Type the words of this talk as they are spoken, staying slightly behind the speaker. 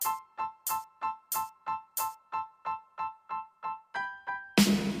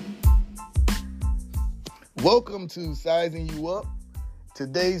Welcome to Sizing You Up.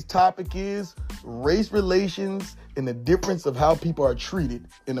 Today's topic is race relations and the difference of how people are treated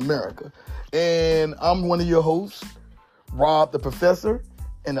in America. And I'm one of your hosts, Rob the Professor,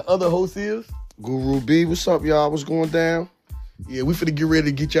 and the other host is Guru B. What's up, y'all? What's going down? Yeah, we finna get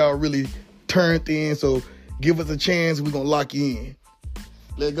ready to get y'all really turned in, so give us a chance. We're gonna lock you in.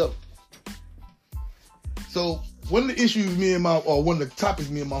 Let's go. So one of the issues one of the topics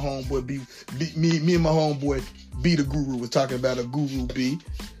me and my homeboy me and my homeboy B the Guru was talking about, a Guru B.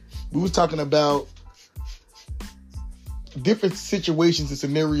 We was talking about different situations and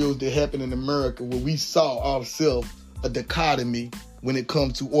scenarios that happen in America where we saw ourselves a dichotomy when it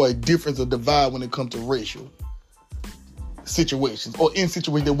comes to, or a difference or divide when it comes to racial situations, or in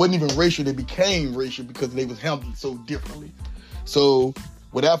situations that wasn't even racial, they became racial because they was handled so differently. So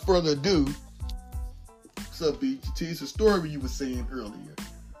without further ado, what's up, B? Tell us a story you were saying earlier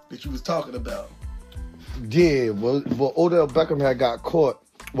that you was talking about. Yeah, well, Odell Beckham had got caught.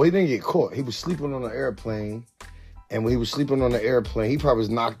 Well, he didn't get caught. He was sleeping on an airplane. And when he was sleeping on the airplane, he probably was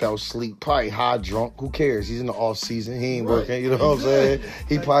knocked out sleep, probably high drunk. Who cares? He's in the off season. He ain't working. You know what I'm saying?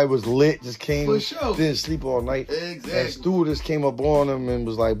 He probably was lit, just came, for sure, didn't sleep all night. Exactly. And stewardess came up on him and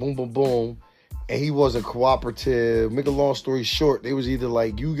was like, boom, boom, boom. And he wasn't cooperative. Make a long story short, they was either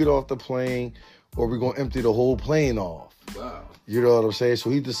like, you get off the plane or we're going to empty the whole plane off. Wow. You know what I'm saying? So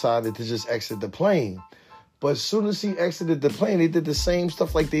he decided to just exit the plane. But as soon as he exited the plane, they did the same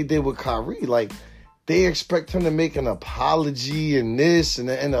stuff like they did with Kyrie. Like, they expect him to make an apology and this and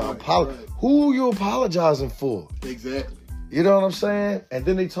an apology. Right. Who you apologizing for? Exactly. You know what I'm saying? And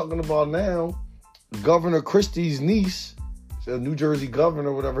then they talking about now, Governor Christie's niece, the New Jersey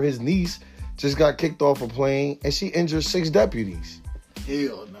governor, whatever, his niece, just got kicked off a plane and she injured 6 deputies.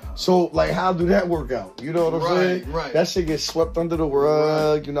 Hell no. So, like, how do that work out? You know what I'm saying? Right. That shit gets swept under the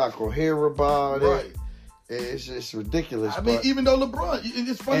rug. Right. You're not going to hear about right. it. It's ridiculous. I mean, even though LeBron,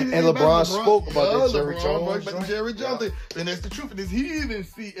 it's funny. And LeBron spoke about that Jerry Jones. About the Jerry Jones thing. And that's the truth of this. He even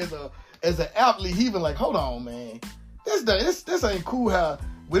see as an athlete, he even like, hold on, man. This ain't cool how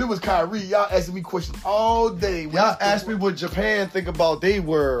when it was Kyrie, y'all asking me questions all day. Y'all asked me what Japan think about their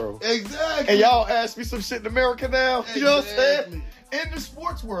world. Exactly. And y'all ask me some shit in America now. Exactly. You know what I'm saying? In the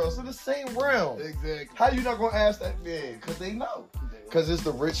sports world, so the same realm. Exactly. How you not gonna ask that man? Because they know. Because it's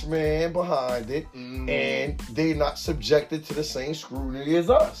the rich man behind it, and they're not subjected to the same scrutiny as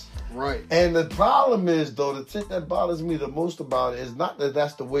us. Right. And the problem is, though, the thing that bothers me the most about it is not that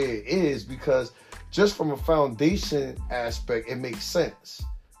that's the way it is, because just from a foundation aspect, it makes sense.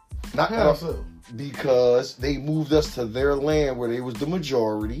 Not so. Because they moved us to their land where they was the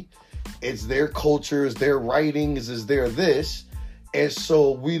majority. It's their culture, it's their writings, it's their this. And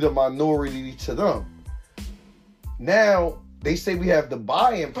so we the minority to them. Now, they say we have the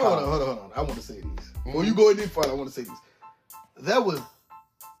buying power. Hold on. I want to say these. Before you go any further, I want to say these. That was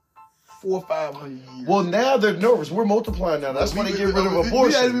 400 or 500 years. Well, now they're nervous. We're multiplying now. That's why they get rid of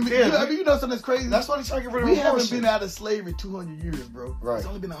abortion. You know something that's crazy? That's why they try to get rid of abortion. We haven't been out of slavery 200 years, bro. Right. It's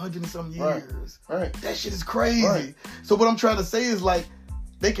only been 100 and some years. Right. That shit is crazy. Right. So what I'm trying to say is, like,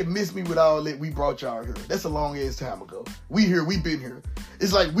 they can miss me with all that. We brought y'all here. That's a long ass time ago. We here. We been here.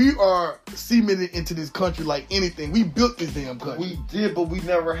 It's like we are cemented into this country like anything. We built this damn country. We did, but we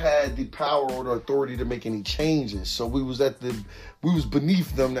never had the power or the authority to make any changes. So we was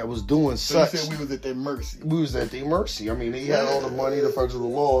beneath them that was doing such. You said we was at their mercy. We was at their mercy. I mean, they had all the money, the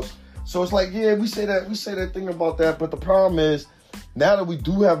federal laws. So it's like, yeah, we say that thing about that. But the problem is, now that we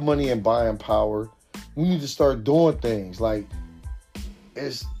do have money and buying power, we need to start doing things like.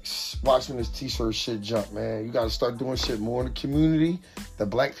 It's watching this t-shirt shit jump, man. You got to start doing shit more in the community. The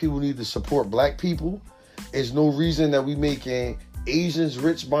black people need to support black people. There's no reason that we making Asians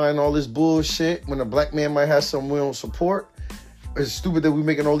rich buying all this bullshit when a black man might have something we don't support. It's stupid that we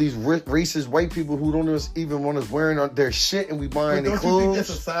making all these racist white people who don't even want us wearing their shit and we buying their clothes. Don't you think that's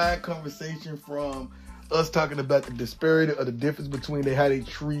a side conversation from us talking about the disparity or the difference between how they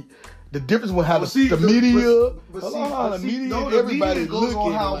treat. The difference with how the media, everybody goes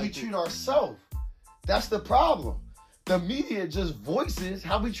on how we treat ourselves. That's the problem. The media just voices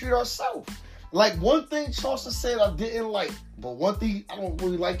how we treat ourselves. Like one thing Chaucer said I didn't like, but one thing I don't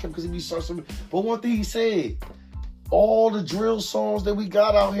really like him because he be so. But one thing he said, all the drill songs that we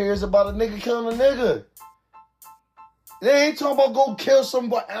got out here is about a nigga killing a nigga. They ain't talking about go kill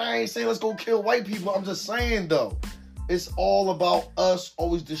somebody. I ain't saying let's go kill white people. I'm just saying though. It's all about us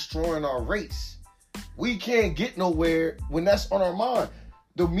always destroying our race. We can't get nowhere when that's on our mind.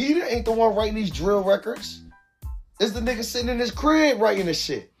 The media ain't the one writing these drill records. It's the nigga sitting in his crib writing this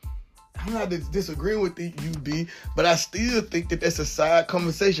shit. I'm not disagreeing with you, B, but I still think that that's a side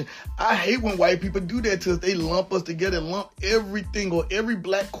conversation. I hate when white people do that to us. They lump us together, lump everything or every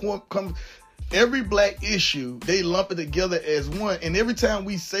black issue, they lump it together as one. And every time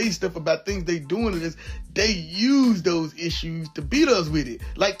we say stuff about things they doing to this, they use those issues to beat us with it.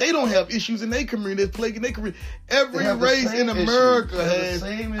 Like they don't have issues in their community that's plaguing their community. Every race in America has.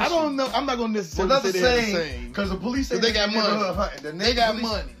 I don't know. I'm not going to necessarily say they're the same. Because the police they got money. Hunting. They got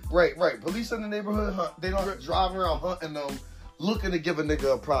money. Right. Police in the neighborhood hunt. They don't drive around hunting them, looking to give a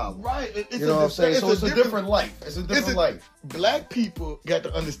nigga a problem. Right. You know what I'm saying? So it's a different life. It's a different life. Black people got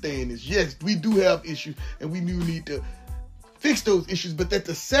to understand this. Yes, we do have issues, and we do need to fix those issues, but that's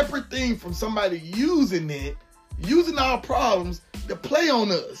a separate thing from somebody using our problems to play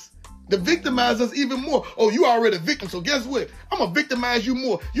on us, to victimize us even more. Oh, you already a victim, so guess what? I'm going to victimize you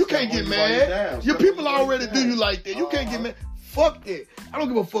more. You can't get mad. Your people already do you like that. You can't get mad. Fuck that. I don't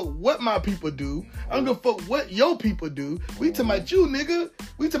give a fuck what my people do. I don't give a fuck what your people do. We talking about you, nigga.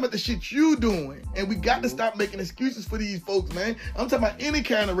 We talking about the shit you doing. And we got to stop making excuses for these folks, man. I'm talking about any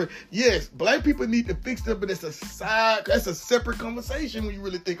kind of yes, black people need to fix them, but that's a separate conversation when you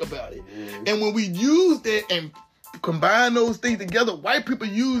really think about it. And when we use that and combine those things together, white people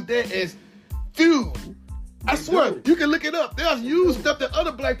use that as fuel. I swear, you can look it up. They'll use stuff that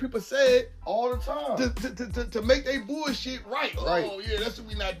other black people said all the time to make their bullshit right. Oh yeah, that's what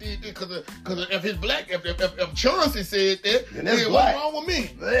we not did because if his black if Chauncey said that, then what's wrong with me?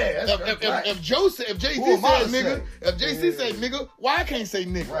 Yeah, if Jay-Z said nigga, if Jay-Z say nigga, why I can't say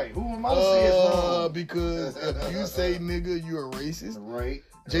nigga? Right. Who am I to say it's wrong? Because if you say nigga, you're a racist. Right.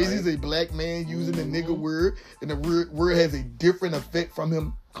 Jay-Z's a black man using the nigga word, and the word has a different effect from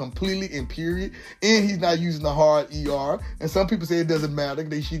him completely and period. And he's not using the hard ER. And some people say it doesn't matter.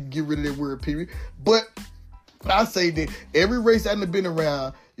 They should get rid of that word period. But I say that every race I've been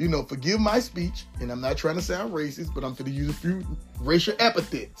around, forgive my speech, and I'm not trying to sound racist, but I'm going to use a few racial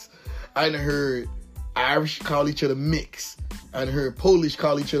epithets. I done heard Irish call each other mix. I done heard Polish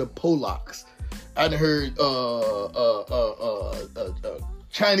call each other Polacks. I done heard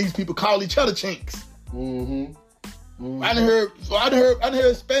Chinese people call each other chinks. I done heard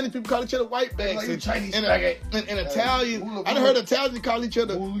Spanish people call each other white bags. Like Chinese and Italian. I done heard Italians call each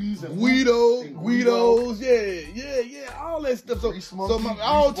other Guidos. Yeah, all that stuff. So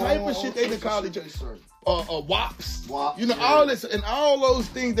all type of shit they done call each other. Wops. All this and all those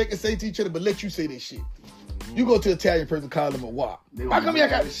things they can say to each other, but let you say this shit. You go to an Italian person, call them a wop. How come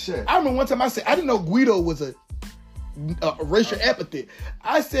I remember one time I said I didn't know Guido was a racial epithet.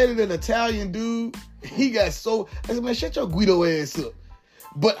 I said it an Italian dude. He got so I said, man, shut your Guido ass up.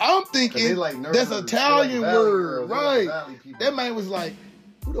 But I'm thinking that's an Italian word, right? That man was like,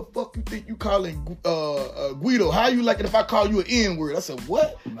 who the fuck you think you calling Guido? How you like it if I call you an N-word? I said,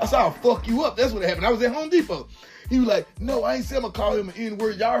 what? I said, I'll fuck you up. That's what happened. I was at Home Depot. He was like, no, I ain't said I'm gonna call him an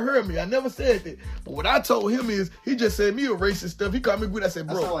N-word. Y'all heard me. I never said that. But what I told him is, he just said me a racist stuff. He called me Guido. I said,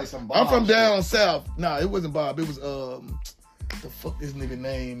 bro, like I'm from down south. Nah, it wasn't Bob. It was, the fuck this nigga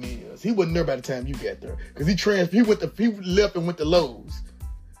name is. He wasn't there by the time you got there. Cause he left and went to Lowe's.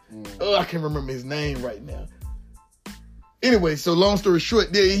 I can't remember his name right now. Anyway, so long story short,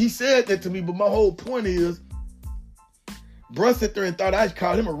 yeah, he said that to me, but my whole point is, bruh sat there and thought I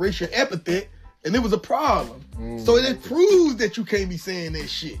called him a racial epithet, and it was a problem. So it proves that you can't be saying that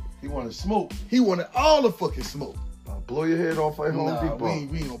shit. He wanted smoke. He wanted all the fucking smoke. Blow your head off at Home Depot.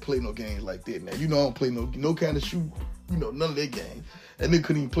 We ain't gonna play no games like that now. I don't play no kind of shoot, none of that game. And nigga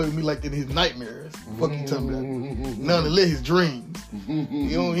couldn't even play with me like that in his nightmares. Fuck you talking about? None of his dreams.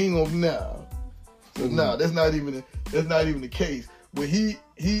 He ain't gonna now. So no, that's not even the case. When he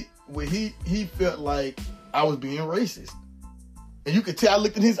felt like I was being racist. And you could tell, I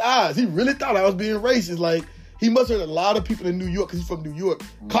looked in his eyes. He really thought I was being racist. Like, he must have heard a lot of people in New York, because he's from New York,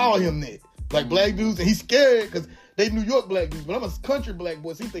 call him that. Like, black dudes, and he's scared, because they New York black dudes. But I'm a country black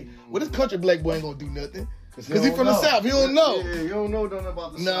boy, so he think, well, this country black boy ain't gonna do nothing. Because he from the South. He don't know. Yeah, you don't know nothing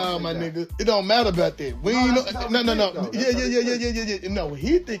about the South. Nah, my nigga. It don't matter about that. We ain't know. No. Yeah. No, what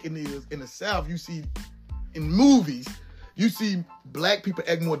he thinking is, in the South, you see, in movies, you see black people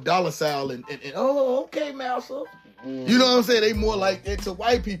act more docile and oh, okay, Mouser. You know what I'm saying? They more like that to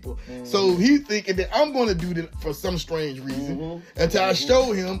white people. So he thinking that I'm going to do that for some strange reason. Until I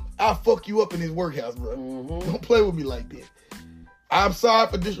show him, I'll fuck you up in his workhouse, bro. Don't play with me like that. I'm sorry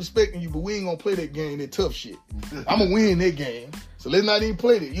for disrespecting you, but we ain't going to play that game, that tough shit. I'm going to win that game. So let's not even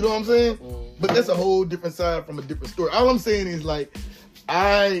play that. You know what I'm saying? But that's a whole different side from a different story. All I'm saying is, like,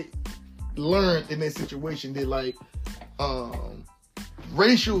 I learned in that situation that, like,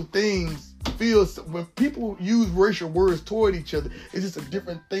 racial things feels when people use racial words toward each other, it's just a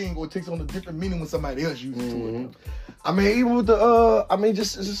different thing, or it takes on a different meaning when somebody else uses it toward them. I mean, even with the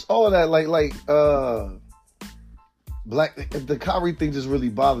just all of that, like black. The Kyrie thing just really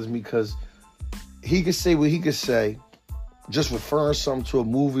bothers me because he could say what he could say, just referring something to a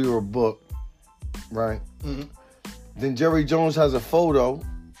movie or a book, right? Mm-hmm. Then Jerry Jones has a photo,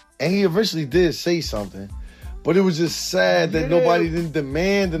 and he eventually did say something, but it was just sad that nobody didn't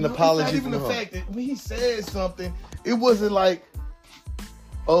demand an apology from him. It's not even the fact that when he said something, it wasn't like,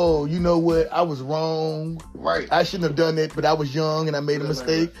 oh, you know what, I was wrong. Right. I shouldn't have done it, but I was young and I made a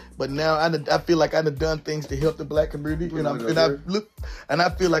mistake. But now I feel like I've done things to help the black community, and I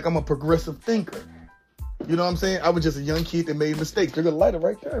feel like I'm a progressive thinker. You know what I'm saying? I was just a young kid that made mistakes. There's a lighter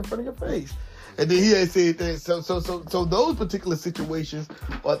right there in front of your face. And then he had said that. So those particular situations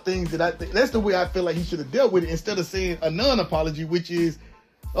are things that I think, that's the way I feel like he should have dealt with it, instead of saying a non-apology, which is,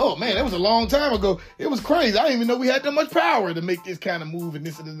 oh man, that was a long time ago. It was crazy. I didn't even know we had that much power to make this kind of move and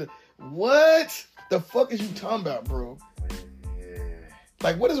this and that. What the fuck is you talking about, bro? Yeah.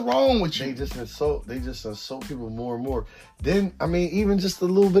 Like, what is wrong with you? They just insult people more and more. Then, I mean, even just a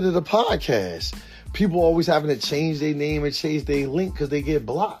little bit of the podcast. People always having to change their name and change their link because they get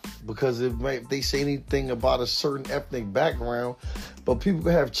blocked. Because if they say anything about a certain ethnic background, but people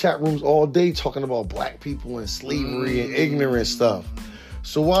can have chat rooms all day talking about black people and slavery and ignorant stuff.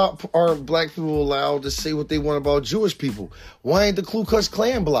 So why aren't black people allowed to say what they want about Jewish people? Why ain't the Ku Klux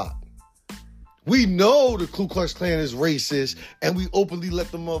Klan blocked? We know the Ku Klux Klan is racist, and we openly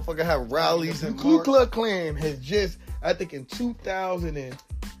let the motherfucker have rallies. The Ku Klux Klan has just, I think in 2000 and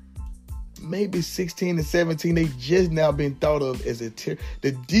maybe 16 and 17, they just now been thought of as the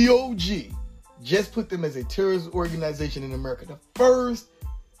DOG just put them as a terrorist organization in America. The first,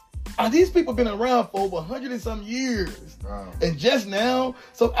 these people been around for over 100 and some years. Wow. And just now,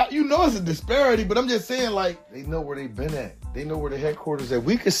 so you know it's a disparity, but I'm just saying, like, they know where they've been at. They know where the headquarters at.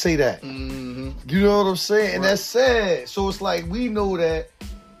 We could say that. Mm-hmm. You know what I'm saying? Right. And that's sad. So it's like, we know that,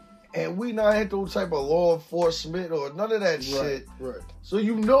 and we not into no type of law enforcement or none of that shit. Right. So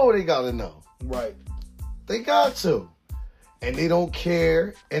you know they gotta know. Right. They got to. And they don't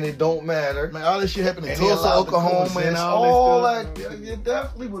care, and it don't matter. Man, all this shit happened in Tulsa, Oklahoma, and all that. Yeah,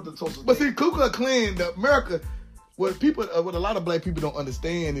 definitely with the Tulsa. But see, Ku Klux Klan, America, what a lot of black people don't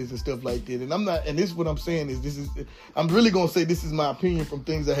understand is and stuff like that. And I'm not, and this is what I'm saying is, I'm really gonna say this is my opinion from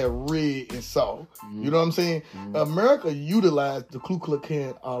things I have read and saw. Mm-hmm. You know what I'm saying? Mm-hmm. America utilized the Ku Klux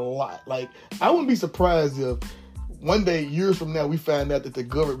Klan a lot. Like, I wouldn't be surprised if one day, years from now, we find out that the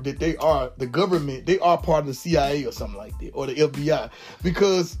government, they are part of the CIA or something like that, or the FBI.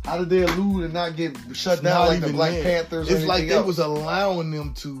 Because how did they elude and not get shut down like the Black Panthers? It's like they was allowing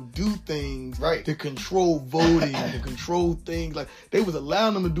them to do things to control voting, to control things. Like, they was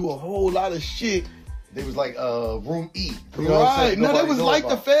allowing them to do a whole lot of shit. They was like Room E. You know right. No, they was like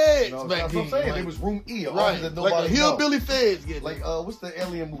the feds. You know, that's what I'm saying. They was Room E. Right. Like the hillbilly feds. Like, what's the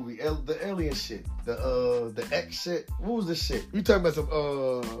alien movie? The alien shit. The X shit. What was this shit? You talking about some,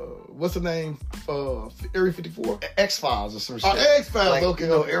 what's the name? Area 54? X-Files or some shit. X-Files, like, okay. You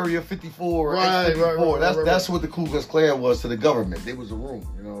know, Area 54. Right, X-54. That's what the Ku Klux Klan was to the government. They was a room.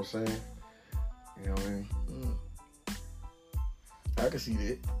 You know what I'm saying? You know what I mean? I can see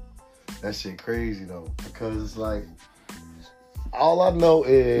that. That shit crazy though, because it's like, all I know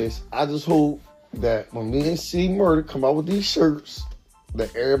is I just hope that when me and C Murder come out with these shirts,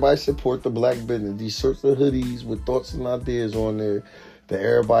 that everybody support the black business. These shirts and hoodies with thoughts and ideas on there, that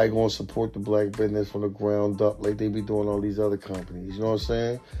everybody gonna support the black business from the ground up like they be doing all these other companies. You know what I'm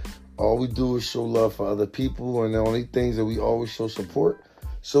saying? All we do is show love for other people, and the only things that we always show support.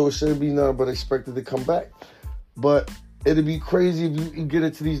 So it shouldn't be nothing but expected to come back. But it'd be crazy if you get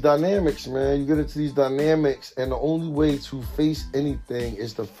into these dynamics, man. You get into these dynamics, and the only way to face anything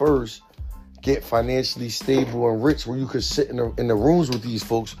is to first get financially stable and rich, where you could sit in the rooms with these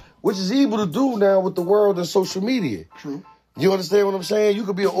folks, which is able to do now with the world and social media. True. You understand what I'm saying? You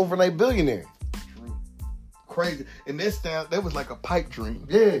could be an overnight billionaire. True. Crazy. And that was like a pipe dream.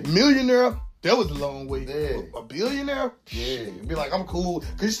 Yeah. Millionaire, that was a long way. Yeah. A billionaire? Yeah. You'd be like, I'm cool,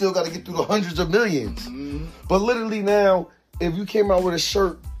 because you still got to get through the hundreds of millions. Mm-hmm. But literally now, if you came out with a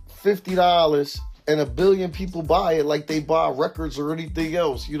shirt, $50, and 1 billion people buy it like they buy records or anything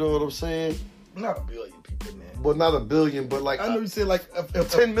else, you know what I'm saying? Not 1 billion people, man. Well, not 1 billion, but like, I know you said like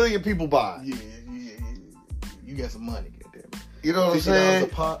 10 million people buy. Yeah. You got some money, goddamn it. You know what I'm saying? $50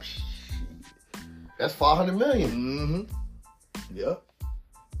 a pop. That's 500 million. Mm-hmm. Yep.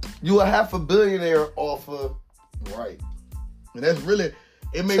 You a half a billionaire off of. Right. And that's really,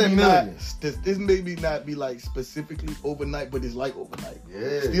 It may 10 be million. not. This may be not be like specifically overnight, but it's like overnight. Yeah.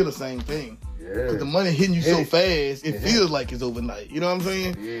 It's still the same thing. Yeah. Because the money hitting you so Hit. fast, it It feels hit. like it's overnight. You know what I'm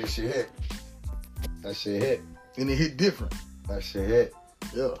saying? Yeah, shit hit. That shit hit. And it hit different. That shit hit.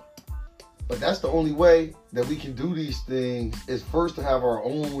 Yeah. But that's the only way that we can do these things is first to have our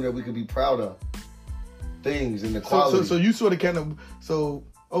own that we can be proud of. Things and the quality. So you sort of kind of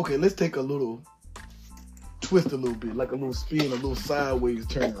okay, let's take a little twist a little bit, like a little spin, a little sideways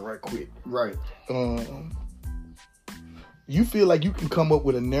turn right quick. Right. You feel like you can come up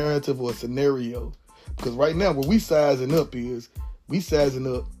with a narrative or a scenario, because right now what we sizing up is we sizing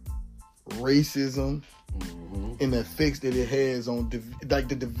up racism and the effects that it has on like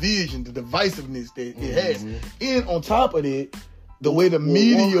the division, the divisiveness that it has, and on top of it, the way the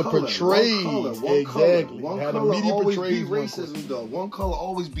media portrays exactly One how the color media always portrays beat racism though. One color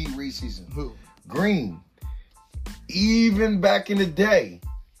always beat racism. Who? Green. Even back in the day,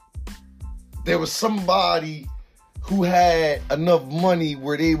 there was somebody who had enough money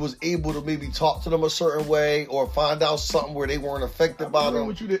where they was able to maybe talk to them a certain way or find out something where they weren't affected by them.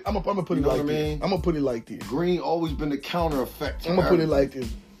 I'm gonna put it like this. I'm gonna put it like this. Green always been the counter effect. I'm gonna put it like this: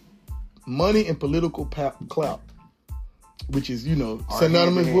 money and political clout, which is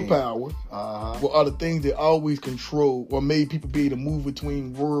synonymous with power, what are the things that always control or made people be able to move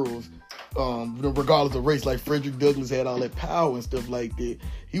between worlds, regardless of race. Like Frederick Douglass had all that power and stuff like that.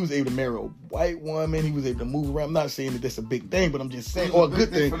 He was able to marry a white woman. He was able to move around. I'm not saying that that's a big thing, but I'm just saying, or a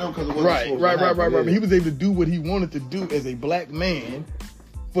good thing. Right. But he was able to do what he wanted to do as a black man,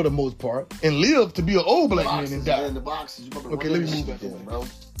 for the most part, and live to be an old black man and die. Okay, let me move back away, bro.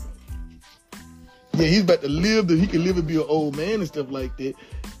 Yeah, he's about to live. He can live and be an old man and stuff like that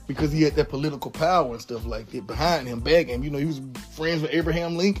because he had that political power and stuff like that behind him, backing him. He was friends with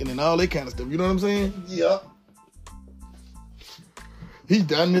Abraham Lincoln and all that kind of stuff. You know what I'm saying? Yep. He's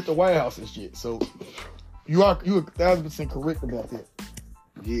done at the White House and shit. So you are 1,000% correct about that.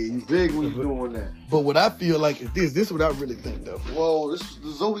 Yeah, you big when you're doing that. But what I feel like is this. This is what I really think, though. Whoa, this is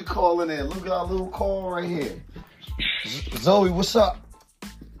the Zoe calling in. Look at our little call right here. Zoe, what's up?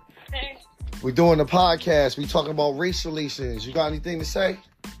 Hey. We're doing the podcast. We talking about race relations. You got anything to say?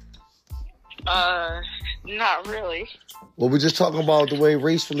 Not really. Well, we're just talking about the way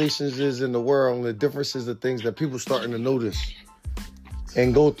race relations is in the world and the differences of things that people starting to notice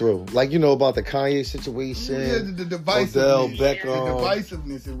and go through. Like, about the Kanye situation. Yeah, the divisiveness. Odell Beckham. The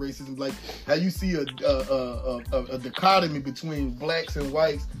divisiveness in racism. Like how you see a dichotomy between blacks and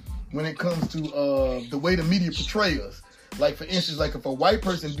whites when it comes to the way the media portray us. Like, for instance, like if a white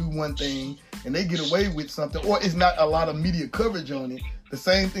person do one thing and they get away with something, or it's not a lot of media coverage on it, the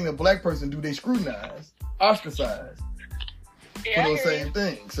same thing a black person do, they scrutinize, ostracize for those same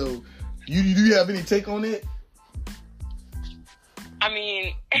things. So, do you have any take on it? I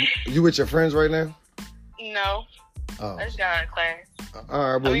mean, You with your friends right now? no. Oh. I just got out of class.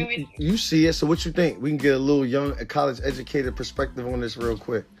 All right, well, I mean, you see it, so what you think? We can get a little young, college educated perspective on this real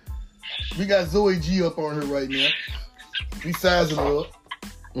quick. We got Zoe G up on her right now. We sizing her up.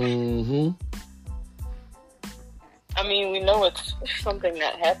 Mm-hmm. I mean, we know it's something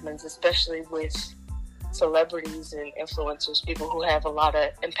that happens, especially with celebrities and influencers, people who have a lot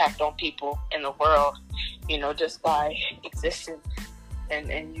of impact on people in the world, just by existing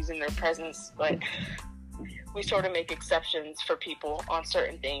and using their presence. But we sort of make exceptions for people on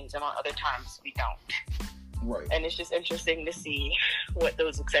certain things, and on other times we don't. Right. And it's just interesting to see what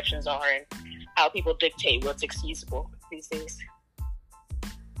those exceptions are and how people dictate what's excusable these days.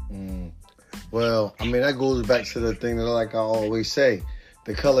 Well, I mean, that goes back to the thing that like I always say,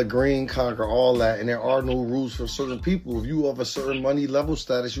 the color green conquer all that, and there are no rules for certain people. If you have a certain money level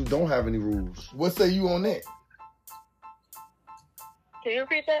status, you don't have any rules. What say you on that? Can you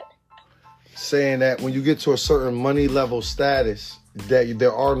repeat that? Saying that when you get to a certain money level status, that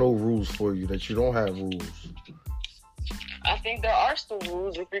there are no rules for you, that you don't have rules. I think there are still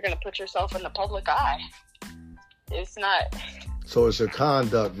rules if you're going to put yourself in the public eye. It's not... So it's your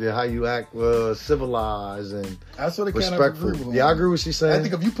conduct, how you act civilized and I sort of kind of respectful. agree with her. Yeah, I agree with what she's saying. I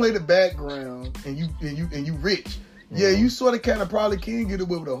think if you play the background and you rich, yeah, you sort of kind of probably can get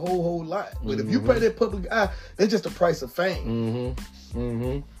away with a whole lot. But if you play that public eye, that's just the price of fame.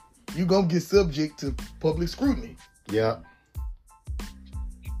 You gonna get subject to public scrutiny. Yeah.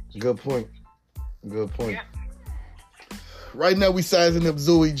 Good point. Yeah. Right now we sizing up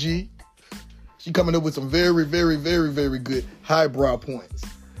Zoe G. She coming up with some very, very, very, very good highbrow points.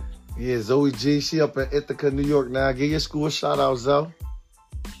 Yeah, Zoe G, she up in Ithaca, New York now. Give your school a shout out, Zoe.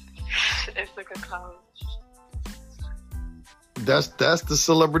 Ithaca College. That's the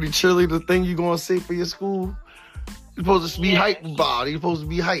celebrity cheerleader thing you gonna say for your school? You're supposed to be hype about it. You're supposed to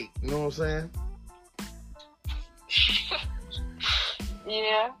be hype. You know what I'm saying?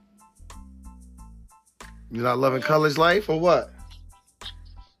 Yeah. You're not loving college life or what?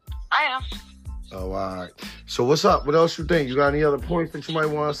 I am. Oh, all right. So what's up? What else you think? You got any other points that you might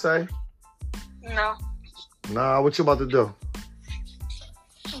want to say? No. Nah, what you about to do?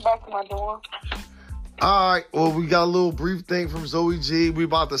 Back to my door. All right. Well, we got a little brief thing from Zoe G. We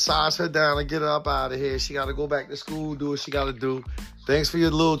about to size her down and get her up out of here. She got to go back to school, do what she got to do. Thanks for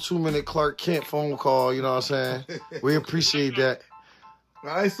your little 2-minute Clark Kent phone call. You know what I'm saying? We appreciate that. All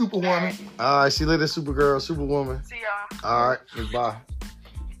right, Superwoman. All right. See you later, Supergirl, Superwoman. See y'all. All right. Goodbye.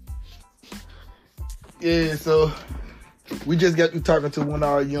 Yeah, so we just got through talking to one of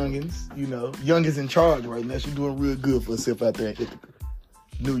our youngins. You know, youngins in charge right now. She's doing real good for herself out there in Ithaca,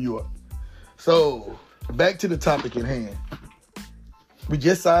 New York. So back to the topic at hand. We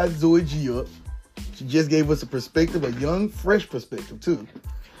just sized Zoe G up. She just gave us a perspective, a young, fresh perspective too.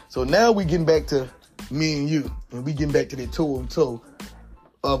 So now we getting back to me and you, and we getting back to that toe-on-toe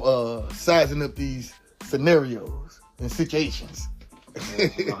of sizing up these scenarios and situations.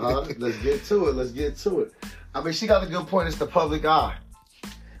 Let's get to it. I mean, she got a good point. It's the public eye.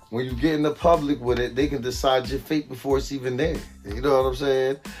 When you get in the public with it, they can decide your fate before it's even there. You know what I'm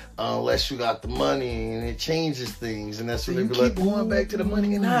saying? Unless you got the money and it changes things, and that's So what you they be keep like. going back to the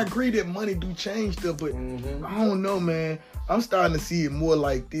money, and I agree that money do change stuff, but I don't know, man. I'm starting to see it more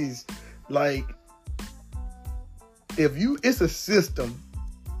like this. Like, it's a system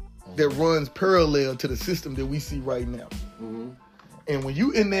that runs parallel to the system that we see right now. And when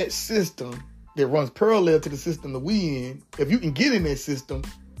you in that system that runs parallel to the system that we in, if you can get in that system,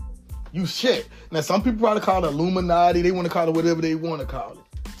 you shit. Now, some people probably call it Illuminati. They want to call it whatever they want to call it.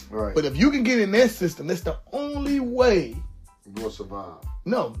 Right. But if you can get in that system, that's the only way. You're going to survive.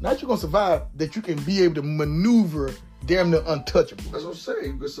 No, not you're going to survive, that you can be able to maneuver damn near untouchable. That's what I'm saying.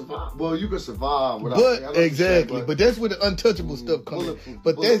 You can survive. Well, you can survive without... But, exactly. But that's where the untouchable stuff comes in.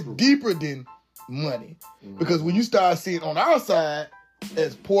 But that's deeper than money. Because when you start seeing on our side,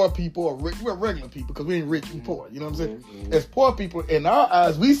 as poor people, or we're regular people, because we ain't rich and poor, you know what I'm saying? As poor people, in our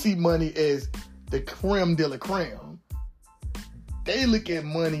eyes, we see money as the creme de la creme. They look at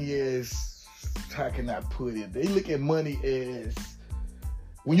money as, how can I put it? They look at money as,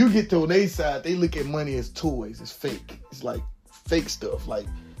 when you get to their side, they look at money as toys. It's fake. It's like fake stuff, like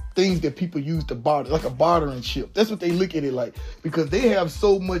things that people use to barter, like a bartering chip. That's what they look at it like, because they have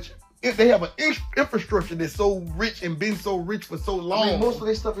so much. They have an infrastructure that's so rich and been so rich for so long. I mean, most of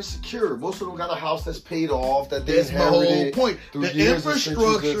their stuff is secure. Most of them got a house that's paid off. That's my whole point. The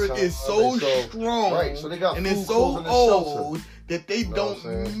infrastructure is so strong, right? So they got and food, it's so old that they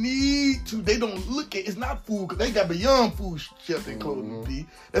don't need to. They don't look at. It's not food, because they got beyond food, shelter, and clothing. B.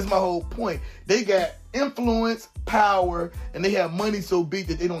 That's my whole point. They got influence, power, and they have money so big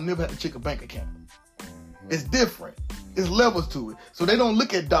that they don't never have to check a bank account. It's different. It's levels to it. So they don't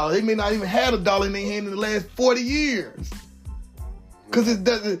look at dollars. They may not even have a dollar in their hand in the last 40 years. Because it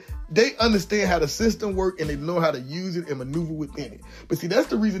doesn't. They understand how the system works, and they know how to use it and maneuver within it. But see, that's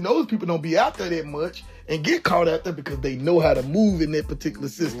the reason those people don't be out there that much and get caught out there, because they know how to move in that particular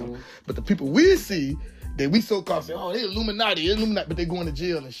system. But the people we see, that we so-called say, oh, they're Illuminati, but they're going to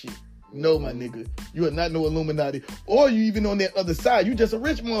jail and shit. No, my nigga. You are not no Illuminati. Or you even on that other side. You just a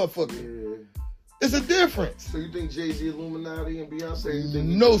rich motherfucker. It's a difference. So you think Jay-Z Illuminati and Beyonce? You think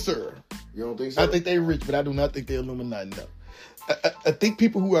no, sir. You don't think so? I think they're rich, but I do not think they're Illuminati, no. I think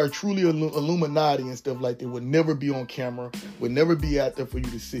people who are truly Illuminati and stuff like that would never be on camera, would never be out there for you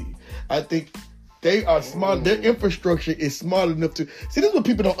to see. I think they are smart. Their infrastructure is smart enough to... See, this is what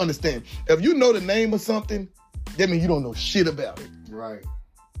people don't understand. If you know the name of something, that means you don't know shit about it. Right.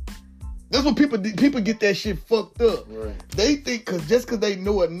 That's what people get that shit fucked up. Right. They think just because they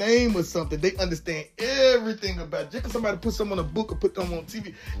know a name or something, they understand everything about it. Just because somebody put something on a book or put them on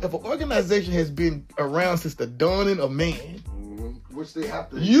TV. If an organization has been around since the dawning of man, which they have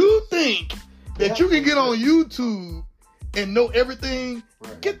to. You think that you can get on YouTube and know everything?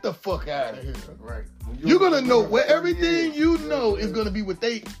 Right. Get the fuck out of here. Right. You're going to know where everything you know is going to be what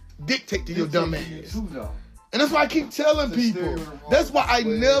they dictate to your dumb ass. And that's why I keep telling people. That's why I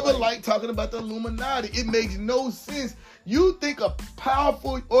never like talking about the Illuminati. It makes no sense. You think a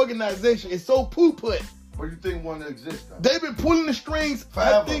powerful organization is so poo-put. What do you think one exists? They've been pulling the strings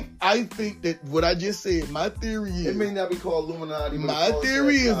forever. I think that what I just said, my theory is... It may not be called Illuminati. My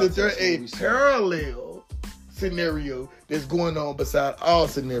theory is that there's a parallel scenario that's going on beside our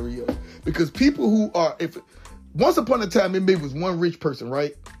scenario. Because people who are... Once upon a time, it maybe was one rich person,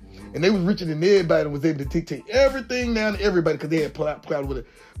 right? And they was richer than everybody and was able to dictate everything down to everybody because they had plot with it.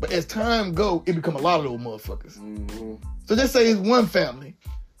 But as time go, it become a lot of those motherfuckers. So just say it's one family.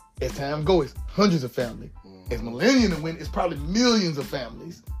 As time go, it's hundreds of families. As millennium went, it's probably millions of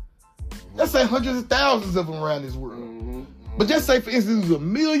families. Let's say hundreds of thousands of them around this world. But just say, for instance, there's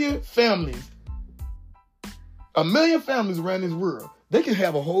 1 million families. 1 million families around this world. They can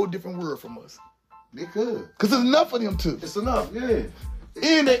have a whole different world from us. They could. Because it's enough for them too. It's enough, yeah.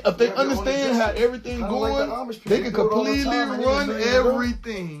 And if they understand how everything's going, like they can completely run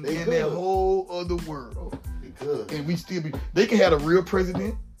everything in that whole other world. They could. And we still be, they can have a real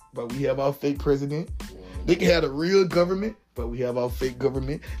president, but we have our fake president. They can have a real government, but we have our fake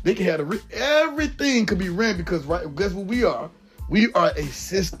government. They can have everything could be ran because guess what we are? We are a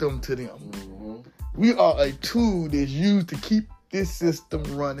system to them. We are a tool that's used to keep this system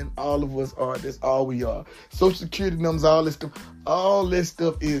running. All of us are. That's all we are. Social Security numbers, all this stuff. All this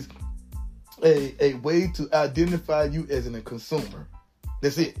stuff is a way to identify you as a consumer.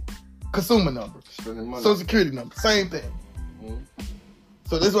 That's it. Consumer number. Social Security number. Same thing.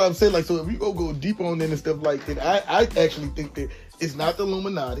 So that's what I'm saying. Like, so if we go deeper on that and stuff like that, I actually think that it's not the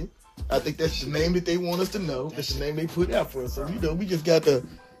Illuminati. I think that's the name that they want us to know. That's the name they put out for us. So, we just got to,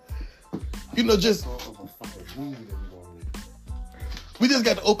 we just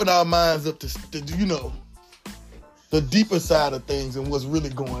got to open our minds up to the deeper side of things and what's really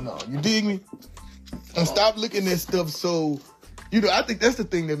going on. You dig me? And stop looking at stuff so, I think that's the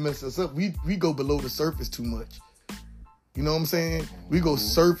thing that messes us up. We go below the surface too much. You know what I'm saying? We go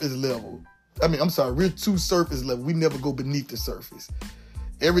surface level. We're too surface level. We never go beneath the surface.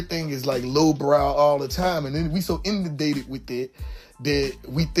 Everything is like lowbrow all the time. And then we so inundated with it that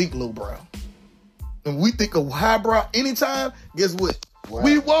we think lowbrow. And we think of highbrow anytime, guess what? Wow.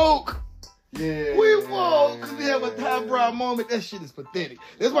 We woke. Yeah. We woke because we have a highbrow moment. That shit is pathetic.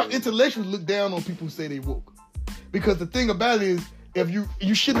 That's why intellectuals look down on people who say they woke. Because the thing about it is, if you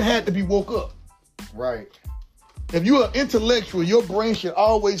shouldn't have to be woke up. Right. If you're an intellectual, your brain should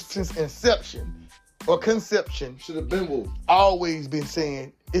always, since inception or conception, should have been woke. Always been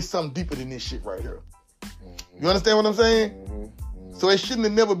saying it's something deeper than this shit right here. You understand what I'm saying? So it shouldn't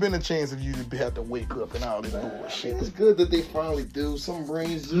have never been a chance of you to have to wake up and all this bullshit. It's good that they finally do. Some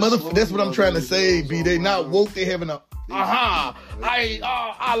brains just that's what I'm trying to say, B. They not woke. They having a Allah,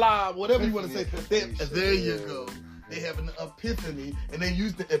 whatever you want to say. There you go. They have an epiphany, and they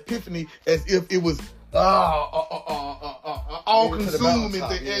use the epiphany as if it was all consuming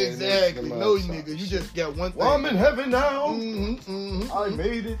thing. Exactly. No, nigga, you just got one thing. Well, I'm in heaven now. I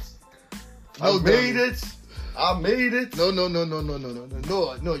made it. I made it. No,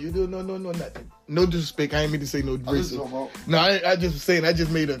 you do no, nothing. No disrespect. I ain't mean to say no racism. No, I just was saying. I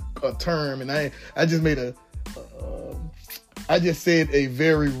just made a term, and I just made a. I just said a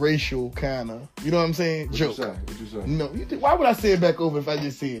very racial kind of, you know what I'm saying? Joke. What you say? No, why would I say it back over if I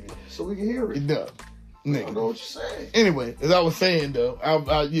just said it? So we can hear it. No, nigga. I know what you're saying. Anyway, as I was saying though,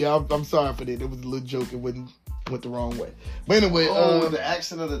 I'm sorry for that. It was a little joke. It went the wrong way. But anyway, the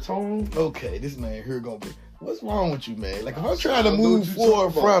accent of the tone. Okay, this man here gonna be. What's wrong with you, man? Like, if I'm trying to move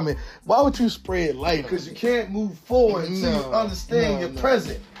forward from it, why would you spread light? Because you can't move forward until you understand your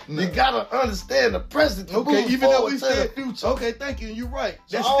present. You gotta understand the present. Okay, even though we said future. Okay, thank you. You're right.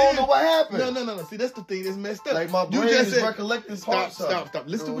 So I don't know what happened. No. See, that's the thing that's messed up. Like my brain is recollecting parts. Stop.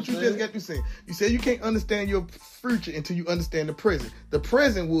 Listen to what you just got to say. You said you can't understand your future until you understand the present. The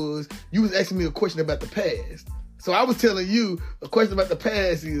present was you was asking me a question about the past. So I was telling you a question about the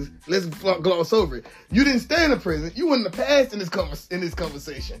past is, let's gloss over it. You didn't stay in the present. You were in the past in this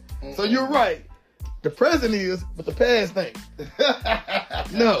conversation. So you're right. The present is, but the past ain't.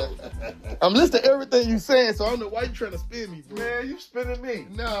 No. I'm listening to everything you saying, so I don't know why you trying to spin me, bro. Man, you spinning me.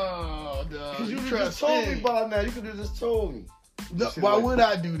 No. Because you just told me by now. You could have just told me. No, why would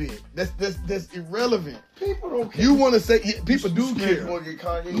I do that? That's irrelevant. People don't care. You want to say, people do care.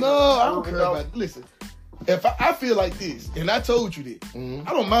 No, I don't care about it. Listen. If I feel like this, and I told you that,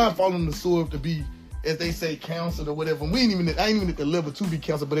 I don't mind following the sword to be, as they say, counseled or whatever. I ain't even at the level to be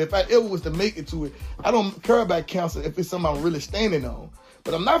counseled. But if I ever was to make it to it, I don't care about counsel if it's something I'm really standing on.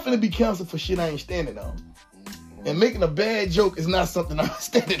 But I'm not finna be counseled for shit I ain't standing on. And making a bad joke is not something I'm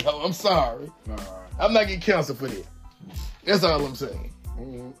standing on. I'm sorry. I'm not getting counseled for that. That's all I'm saying.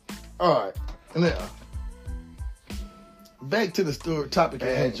 All right. Now, back to the story topic.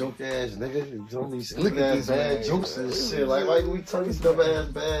 Bad joke ass nigga. You told me look at this bad jokes and shit. Like we tell these dumb ass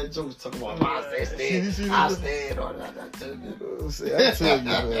bad jokes talking about I stand on that. I tell you,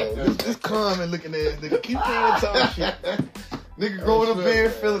 man. This calm and looking ass nigga. Keep on talking shit. Nigga growing up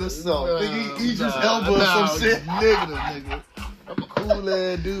bed feeling himself. Nigga Idris Elba or some shit. Nigga. I'm a cool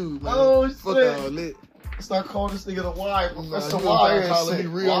ass dude, man. Oh, Fuck shit. all that. Start calling this nigga the wire. Professor You Wire. calling me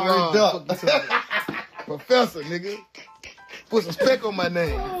real Wired wrong. up. Fuck you talking about. Professor, nigga. Put some spec on my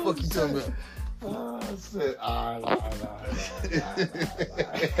name. Fuck you talking about. Oh, shit.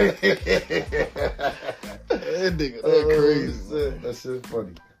 That nigga, that crazy. Shit. That shit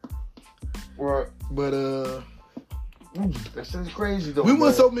funny. Right. But That shit's crazy though. we went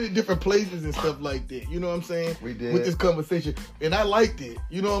man. so many different places and stuff like that. You know what I'm saying? We did. With this conversation, and I liked it.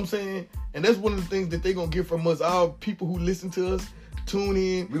 You know what I'm saying? And that's one of the things that they gonna get from us. Our people who listen to us, tune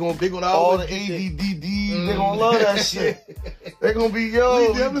in. They're gonna all always the get that. ADDD. They gonna love that shit. They gonna be We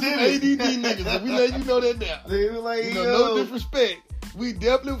yo. definitely some ADD niggas. So we let you know that now. They like You know, no disrespect. We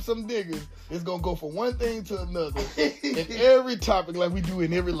definitely some niggas is gonna go from one thing to another in every topic like we do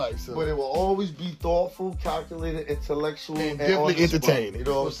in every life. So. But it will always be thoughtful, calculated, intellectual, And on definitely the spot. entertaining. You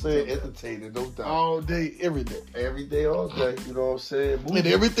know what I'm saying? Entertaining, no doubt. all day, every day. Every day, all day. You know what I'm saying? And Moving.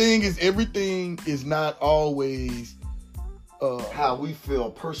 everything is not always. How we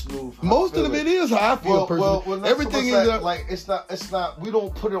feel, personal. Most of it is how I feel personally. Well, Everything is like it's not. We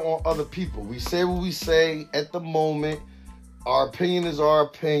don't put it on other people. We say what we say at the moment. Our opinion is our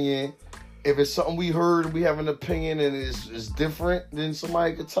opinion. If it's something we heard and we have an opinion and it's different, then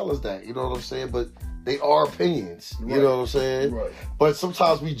somebody could tell us that. You know what I'm saying? But they are opinions. Right. You know what I'm saying? Right. But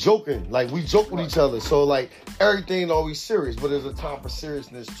sometimes we joking. Like we joke with each other. So like everything ain't always serious, but there's a time for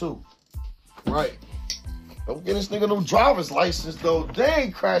seriousness too. right. Don't get this nigga no driver's license though. They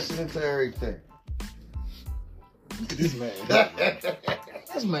ain't crashing into everything. Look at this man.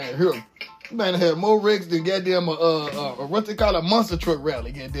 This man here. This man had more wrecks than goddamn what they call a monster truck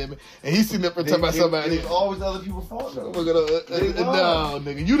rally, goddamn it. And he's sitting up and talking about somebody. There's always other people fault though. No,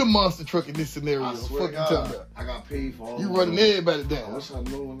 nigga, you the monster truck in this scenario. I swear Fuck to you talking God, about. I got paid for all You of running them. everybody I down. wish I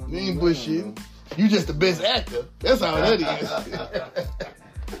knew. You ain't bullshitting. You just the best actor. That's how that is.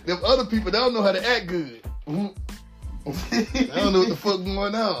 Them other people, they don't know how to act good. They don't know what the fuck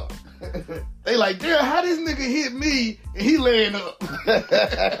going on. They like, damn, how this nigga hit me and he laying up?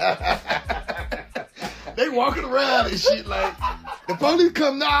 They walking around and shit like, the police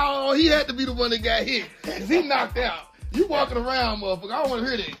come now, he had to be the one that got hit. Cause he knocked out. You walking around, motherfucker. I don't want to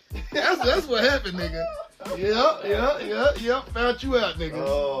hear that. That's what happened, nigga. Yeah. Found you out, nigga.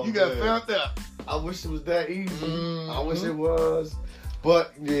 Oh, you got man. found out. I wish it was that easy. Mhm. I wish it was.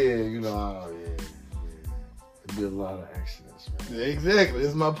 But yeah, you know, it'd be a lot of accidents, man. Yeah, exactly.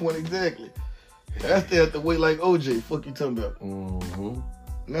 That's my point exactly. I still have to wait like OJ. Fuck you talking about. Mm-hmm.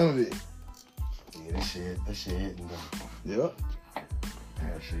 None of it. Yeah, that shit hitting though. Yep.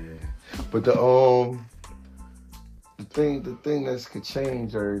 That shit. But the thing that could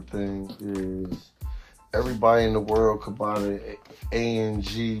change everything is everybody in the world could buy the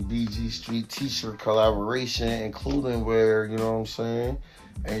A&G BG Street t-shirt collaboration, including where, you know what I'm saying?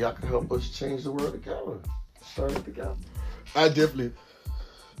 And y'all can help us change the world together. Start it together. I definitely,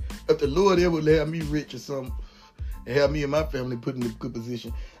 if the Lord ever would have me rich or something, and have me and my family put in a good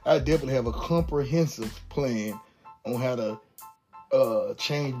position, I definitely have a comprehensive plan on how to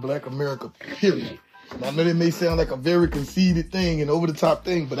change Black America, period. Now, I know that may sound like a very conceited thing and over-the-top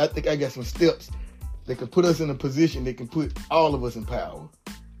thing, but I think I got some steps that can put us in a position that can put all of us in power.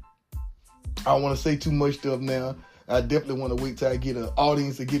 I don't want to say too much stuff now. I definitely want to wait till I get an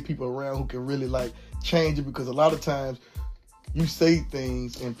audience and get people around who can really like change it, because a lot of times you say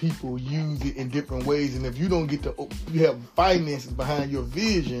things and people use it in different ways, and if you don't get you have finances behind your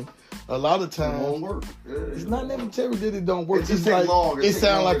vision, a lot of times It won't work. Yeah, it's not necessarily that it don't work. It just It's take like long. It it take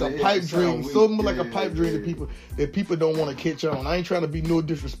sounds like longer a to pipe hit. It sound dream, weak. so more like a Yeah, pipe dream yeah. that people don't want to catch on. I ain't trying to be no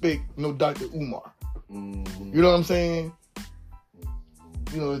disrespect, no Dr. Umar. Mm-hmm. You know what I'm saying?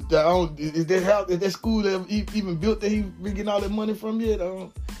 You know, is that school that even built that he been getting all that money from yet? I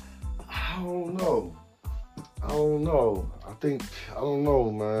don't know. I don't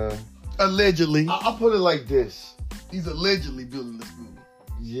know, man. Allegedly. I'll put it like this. He's allegedly building the school.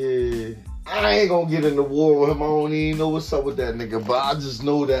 Yeah. I ain't gonna get in the war with him. I don't even know what's up with that nigga. But I just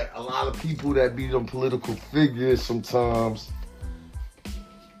know that a lot of people that be them political figures sometimes,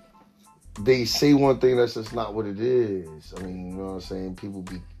 they say one thing that's just not what it is. I mean, you know what I'm saying? People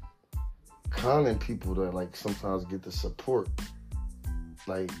be conning people that like sometimes get the support.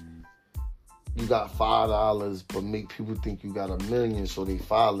 Like, you got $5, but make people think you got $1 million, so they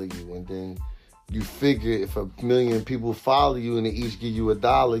follow you. And then you figure if 1 million people follow you and they each give you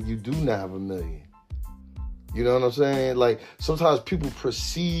 $1, you do not have $1 million. You know what I'm saying? Like, sometimes people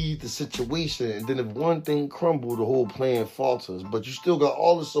perceive the situation, and then if one thing crumbles, the whole plan falters. But you still got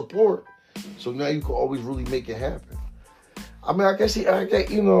all the support, so now you can always really make it happen. I mean, I guess I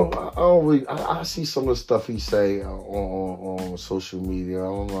don't really, I see some of the stuff he say on social media. I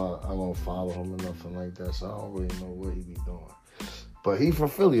don't follow him or nothing like that, so I don't really know what he be doing. But he from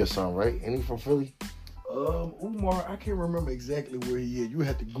Philly or something, right? Ain't he from Philly? Umar, I can't remember exactly where he is. You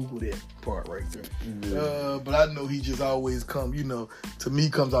have to Google that part right there. Yeah. But I know he just always to me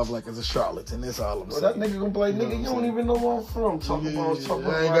comes off like as a charlatan. That's all I'm saying. That nigga gonna be like, nigga, you don't even know where I'm from. Talking about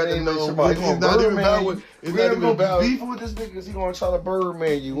I ain't got to know. It's not even about what. It's not even about beefing with this nigga because he gonna try to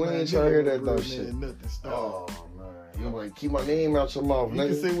Birdman you. We ain't trying to hear that dumb shit. Nothing. Oh man, you like keep my name out your mouth, nigga.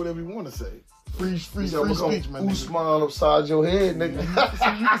 You can say whatever you want to say. Free speech, man. Usman upside your head, nigga.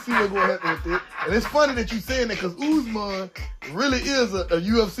 You can see what's going to happen with it. And it's funny that you saying that because Usman really is a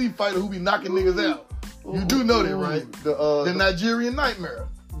UFC fighter who be knocking niggas out. You do know that, right? The Nigerian Nightmare.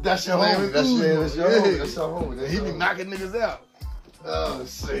 That's your homie. That's your homie. He be knocking niggas out. Oh,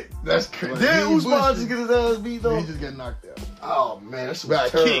 shit. That's crazy. Then Usman just get his ass beat, though? He just got knocked out. Oh, man. That's by a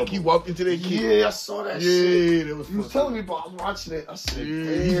kick. He walked into that kick. Yeah, I saw that shit. Yeah, that was You was telling me, but I was watching it. I said,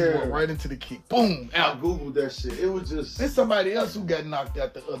 yeah, he went right into the kick. Boom, out. I Googled that shit. It was just... There's somebody else who got knocked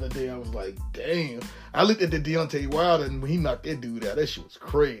out the other day. I was like, damn. I looked at the Deontay Wilder, and when he knocked that dude out, that shit was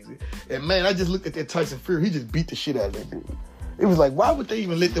crazy. And, man, I just looked at that Tyson Fury. He just beat the shit out of that dude. It was like, why would they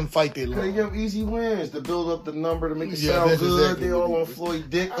even let them fight that long? They give easy wins to build up the number to make it sound good. Exactly they all on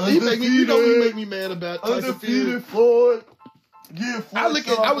Floyd Dick. He make me mad about Tyson Fury. Floyd. Yeah,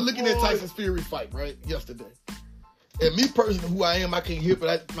 I was looking at Tyson's Fury fight right yesterday, and me personally, who I am, I can't hear,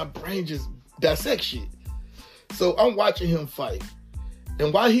 but my brain just dissects shit. So I'm watching him fight,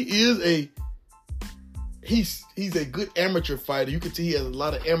 and while he is he's a good amateur fighter. You can see he has a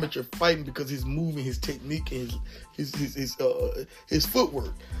lot of amateur fighting because his moving, his technique, and his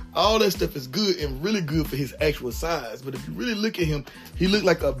footwork. All that stuff is good and really good for his actual size. But if you really look at him, he looked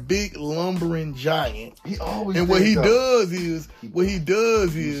like a big lumbering giant. He always. And what he does is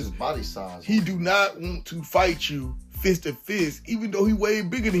his body size. He do not want to fight you fist to fist, even though he way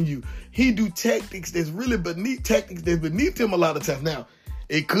bigger than you. He do tactics that's beneath him a lot of times. Now,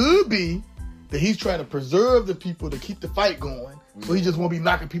 it could be that he's trying to preserve the people to keep the fight going, so he just won't be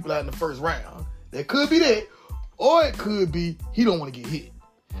knocking people out in the first round. That could be that. Or it could be he don't want to get hit.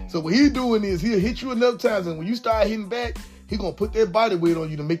 So what he's doing is he'll hit you enough times, and when you start hitting back, he's going to put that body weight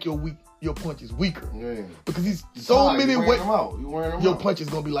on you to make your punches weaker. Yeah. Because he's so many weight. Your punch is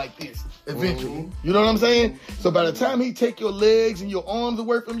going to be like this eventually. Mm-hmm. You know what I'm saying? So by the time he take your legs and your arms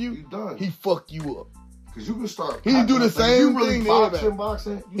away from you, he fuck you up. Because you can start. He do the same thing.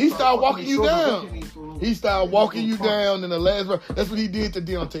 Boxing. He start walking you down. He started walking you down in the last round. That's what he did to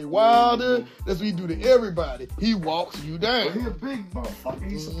Deontay Wilder. That's what he do to everybody. He walks you down. But he a big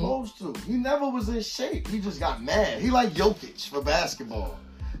motherfucker. He's supposed to. He never was in shape. He just got mad. He like Jokic for basketball.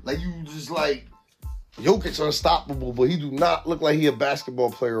 Like you just like Jokic unstoppable, but he do not look like he a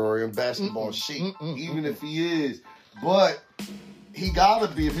basketball player or in basketball shape, even if he is. But he gotta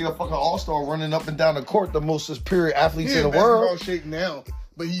be if he a fucking all-star running up and down the court, the most superior athletes in the world. He's in shape now,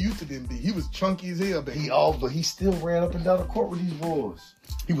 but he used to didn't be. He was chunky as hell, baby. But he still ran up and down the court with these boys.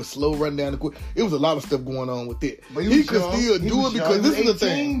 He was slow running down the court. It was a lot of stuff going on with it. But he could still do it because this is the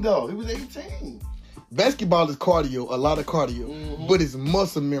thing. Though he was 18. Basketball is cardio, a lot of cardio, but it's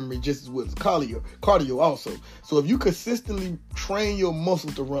muscle memory just as well as cardio also. So if you consistently train your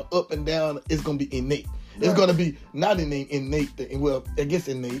muscles to run up and down, it's gonna be innate. It's going to be not an innate thing. Well, I guess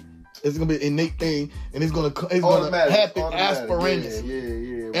innate. It's going to be an innate thing, and it's going to happen aspiraneously.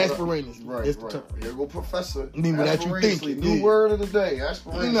 Yeah. Aspiraneously. Right. That's the term. There go professor. I mean, without you thinking. New word of the day.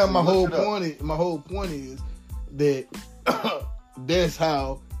 Aspiraneously. You know, my whole point is that that's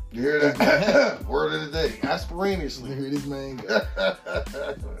how. You hear that? Word of the day. Aspiraneously. You hear this man go.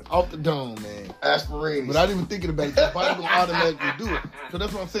 Off the dome, man. Aspiraneously. Without even thinking about it, your body gonna automatically do it. So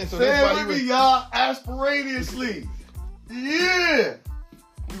that's what I'm saying. So say that's it with me, y'all. Aspiraneously. Yeah.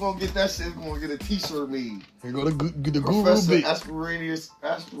 We're gonna get that shit. We're gonna get a t-shirt made. Here go the Guru Professor B. Aspiraneous.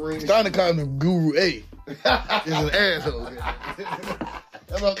 Starting to call him Guru A. He's an asshole.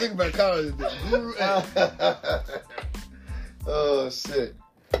 That's what I'm thinking about calling it. Guru A. Oh, shit.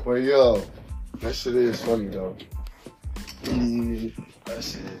 But yo, that shit is funny though. Yeah,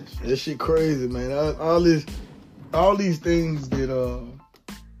 that shit crazy, man. All these things that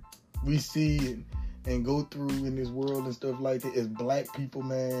we see and go through in this world and stuff like that as black people,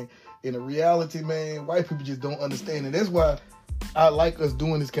 man. In the reality, man, white people just don't understand, and that's why I like us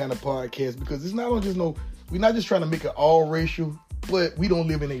doing this kind of podcast, because it's not just we're not just trying to make it all racial, but we don't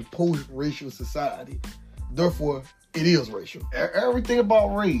live in a post-racial society. Therefore, it is racial. Everything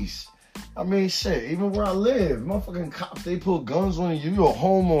about race I mean, shit, even where I live, motherfucking cops, they pull guns on you. You're a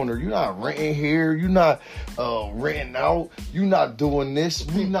homeowner. You're not renting here. You're not renting out. You're not doing this.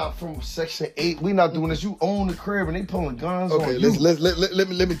 We not from Section 8. We not doing this. You own the crib and they pulling guns on you. Let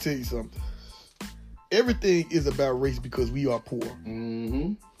me tell you something. Everything is about race because we are poor.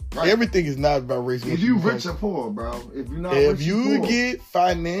 Mm-hmm. Right. Everything is not about race. If you rich or poor, bro. If you're not rich, if you get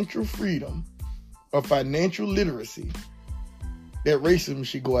financial freedom or financial literacy, that racism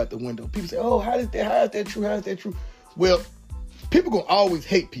should go out the window. People say, "Oh, how is that true? How is that true?" Well, people gonna always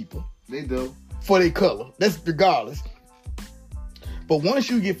hate people. They do. For their color. That's regardless. But once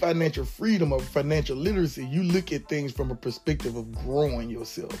you get financial freedom or financial literacy, you look at things from a perspective of growing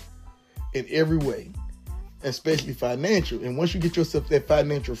yourself in every way, especially financial. And once you get yourself that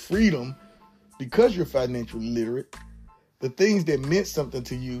financial freedom, because you're financially literate, the things that meant something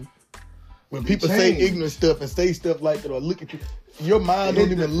to you, when people say ignorant stuff and say stuff like that or look at you, your mind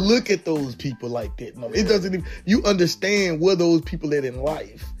don't even look at those people like that. No, it doesn't even. You understand where those people at in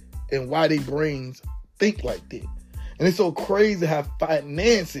life and why their brains think like that. And it's so crazy how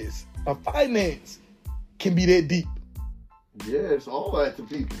finance can be that deep. Yeah, it's all that to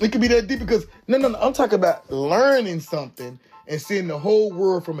people. It can be that deep because no, I'm talking about learning something and seeing the whole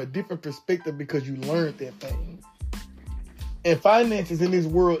world from a different perspective because you learned that thing. And finances in this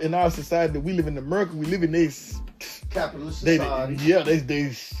world, in our society that we live in America, we live in this capitalist society. They you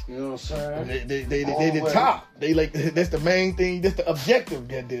know what I'm saying? They the top. They like that's the main thing. That's the objective.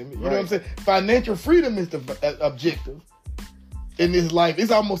 Goddamn it. You know what I'm saying? Financial freedom is the objective in this life.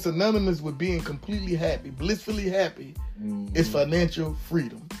 It's almost synonymous with being completely happy, blissfully happy. Mm-hmm. It's financial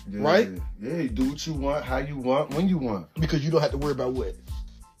freedom, right? Yeah, you do what you want, how you want, when you want, because you don't have to worry about what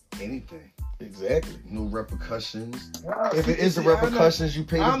anything. Exactly. No repercussions. If it is the repercussions, you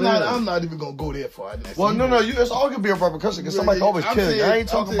pay the bill. I'm not even gonna go that far. Well, no, it's all gonna be a repercussion because somebody always kill you. I ain't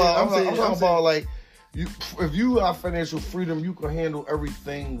talking about. I'm talking about like, if you have financial freedom, you can handle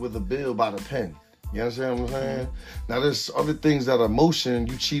everything with a bill by the pen. You understand what I'm saying? Now there's other things that are motion.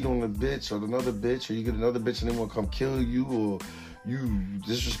 You cheat on a bitch or another bitch, or you get another bitch and they want to come kill you, or you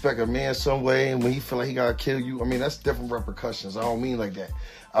disrespect a man some way, and when he feel like he gotta kill you, I mean that's different repercussions. I don't mean like that.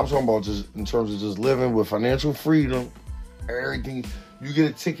 I'm talking about just in terms of just living with financial freedom. Everything you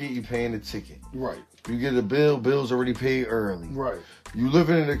get a ticket, you paying the ticket. Right. You get a bill, bill's already paid early. Right. You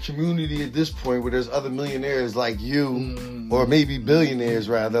living in a community at this point where there's other millionaires like you, or maybe billionaires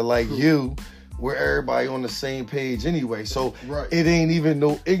rather like you, where everybody on the same page anyway. So it ain't even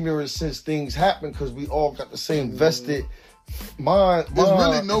no ignorance since things happen because we all got the same vested mind. There's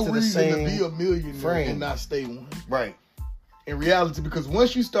really no reason to be a millionaire and not stay one. Right. In reality, because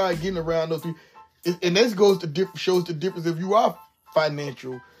once you start getting around those people, and that shows the difference if you are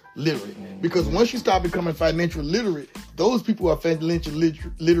financial literate. Because once you start becoming financial literate, those people who are financial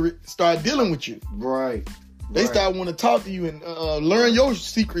literate start dealing with you. Right. They start wanting to talk to you and learn your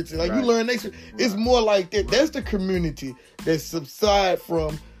secrets. And like you learn next. It's more like that. That's the community that subside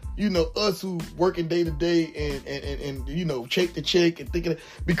from, us who working day to day and check to check and thinking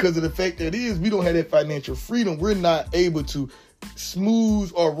because of the fact that we don't have that financial freedom. We're not able to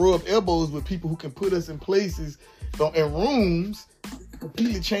smooth or rub elbows with people who can put us in places in rooms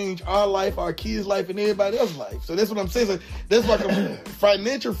completely change our life, our kids' life, and everybody else's life. So that's what I'm saying. So that's why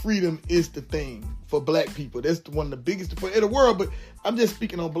financial freedom is the thing for black people. That's one of the biggest in the world. But I'm just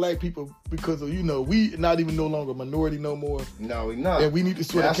speaking on black people because of, we not even no longer a minority no more. No, we not. And we need to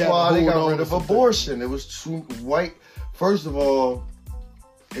sort of That's why they got rid of abortion. It was too white. First of all,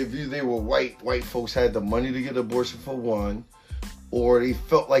 they were white folks had the money to get abortion for one, or they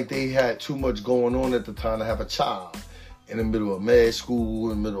felt like they had too much going on at the time to have a child. In the middle of med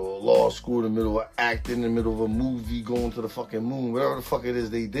school, in the middle of law school, in the middle of acting, in the middle of a movie, going to the fucking moon, whatever the fuck it is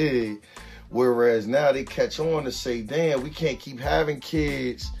they did. Whereas now they catch on to say, damn, we can't keep having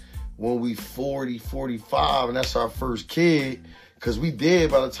kids when we 40, 45, and that's our first kid, because we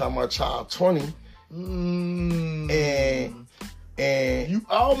dead by the time our child 20. And you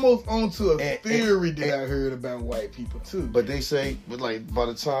almost onto a theory that I heard about white people too. But they say, like by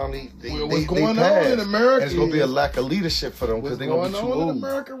the time what's going on in America, it's gonna be a lack of leadership for them because they're gonna be too old. What's going on in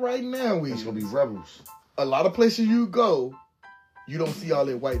America right now? It's gonna be rebels. A lot of places you go, you don't see all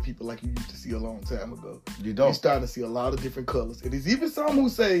that white people like you used to see a long time ago. You don't. You're starting to see a lot of different colors. And there's even some who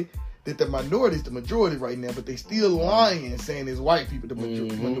say that the minority is the majority right now, but they still lying saying it's white people the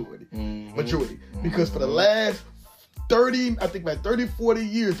majority. Because for the last 30, 40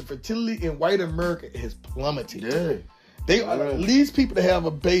 years, the fertility in white America has plummeted. Yeah. They are the least people to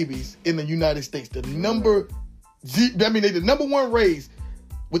have babies in the United States. They're the number one race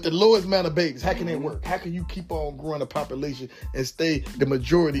with the lowest amount of babies. How can that work? How can you keep on growing a population and stay the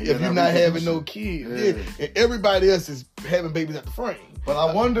majority if you're not having no kids? Yeah. And everybody else is having babies at the frame. But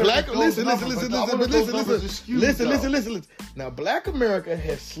I wonder. Listen. Now, Black America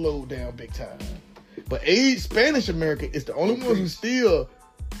has slowed down big time, but Spanish America is the only one who's still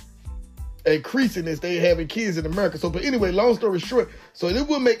increasing as they having kids in America. So, but anyway, long story short, so it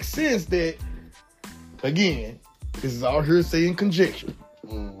would make sense that, again, this is all hearsay and conjecture.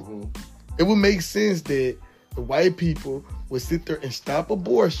 Mm-hmm. It would make sense that the white people would sit there and stop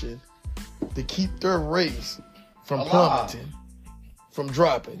abortion to keep their race from plummeting, from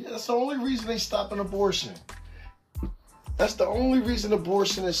dropping. Yeah, that's the only reason they stopping abortion. That's the only reason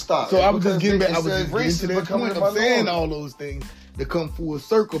abortion is stopped. So I was just getting back. I was just getting to that point. I'm saying all those things to come full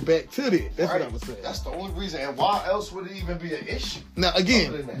circle back to that. That's right. What I was saying. That's the only reason. And why else would it even be an issue? Now,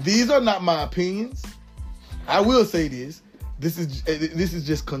 again, these are not my opinions. I will say this. This is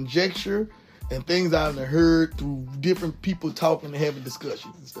just conjecture and things I've heard through different people talking and having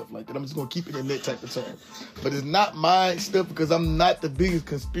discussions and stuff like that. I'm just going to keep it in that type of term. But it's not my stuff because I'm not the biggest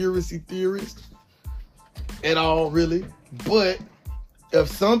conspiracy theorist at all, really. But if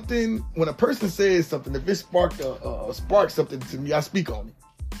something, when a person says something, if it sparks something to me, I speak on it.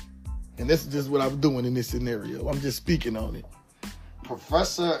 And this is just what I'm doing in this scenario. I'm just speaking on it.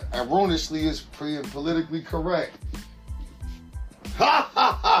 Professor erroneously is politically correct.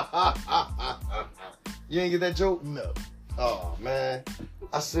 You ain't get that joke? No. Oh, man.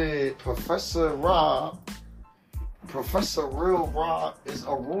 I said Professor Real Rob is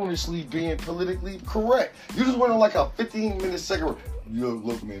erroneously being politically correct. You just went on like a 15-minute segment. Yo,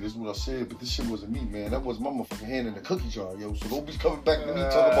 look, man, this is what I said, but this shit wasn't me, man. That was my motherfucking hand in the cookie jar, yo. So don't be coming back to me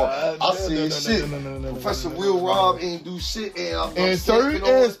talking about I said shit. Professor Real Rob ain't do shit, and in certain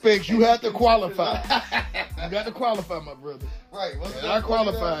aspects, you have to qualify. You got to qualify, my brother. Right. I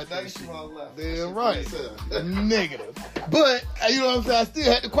qualified. Damn right. Negative. But, you know what I'm saying? I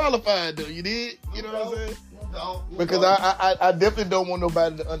still had to qualify, though. You did? You know what I'm saying? No. Because I definitely don't want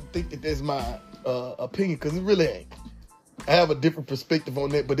nobody to think that that's my opinion, because it really ain't. I have a different perspective on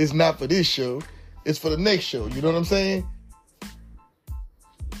that, but it's not for this show. It's for the next show. You know what I'm saying?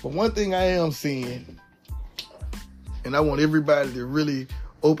 But one thing I am seeing, and I want everybody to really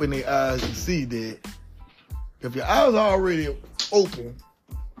open their eyes and see that if your eyes are already open,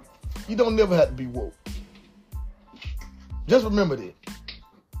 you don't never have to be woke. Just remember that.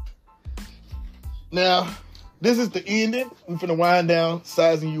 Now, this is the ending. We're finna wind down,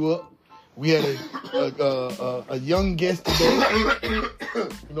 sizing you up. We had a young guest today.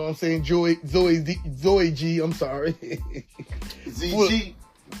 You know what I'm saying? Zoe G. I'm sorry. ZG.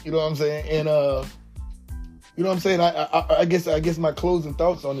 You know what I'm saying? And you know what I'm saying? I guess my closing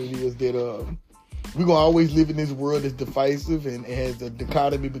thoughts on it is that we're gonna always live in this world that's divisive and has a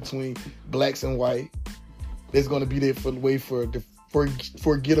dichotomy between blacks and white. There's gonna be there for the way for the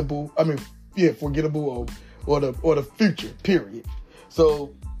forgettable. Forgettable or the future. Period.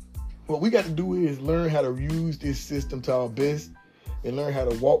 So what we got to do is learn how to use this system to our best and learn how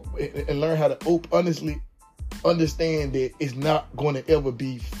to walk and learn how to honestly understand that it's not going to ever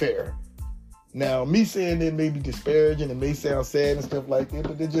be fair. Now, me saying that may be disparaging and may sound sad and stuff like that,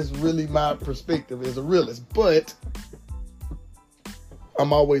 but it's just really my perspective as a realist. But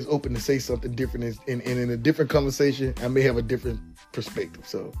I'm always open to say something different, and in a different conversation, I may have a different perspective.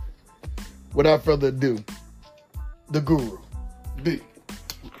 So, without further ado, the Guru, B.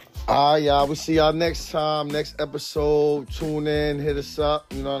 All right, y'all. We'll see y'all next time, next episode. Tune in, hit us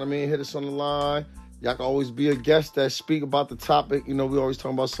up. You know what I mean? Hit us on the line. Y'all can always be a guest that speak about the topic. You know, we always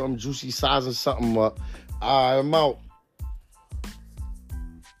talking about something juicy, sizing something up. All right, I'm out.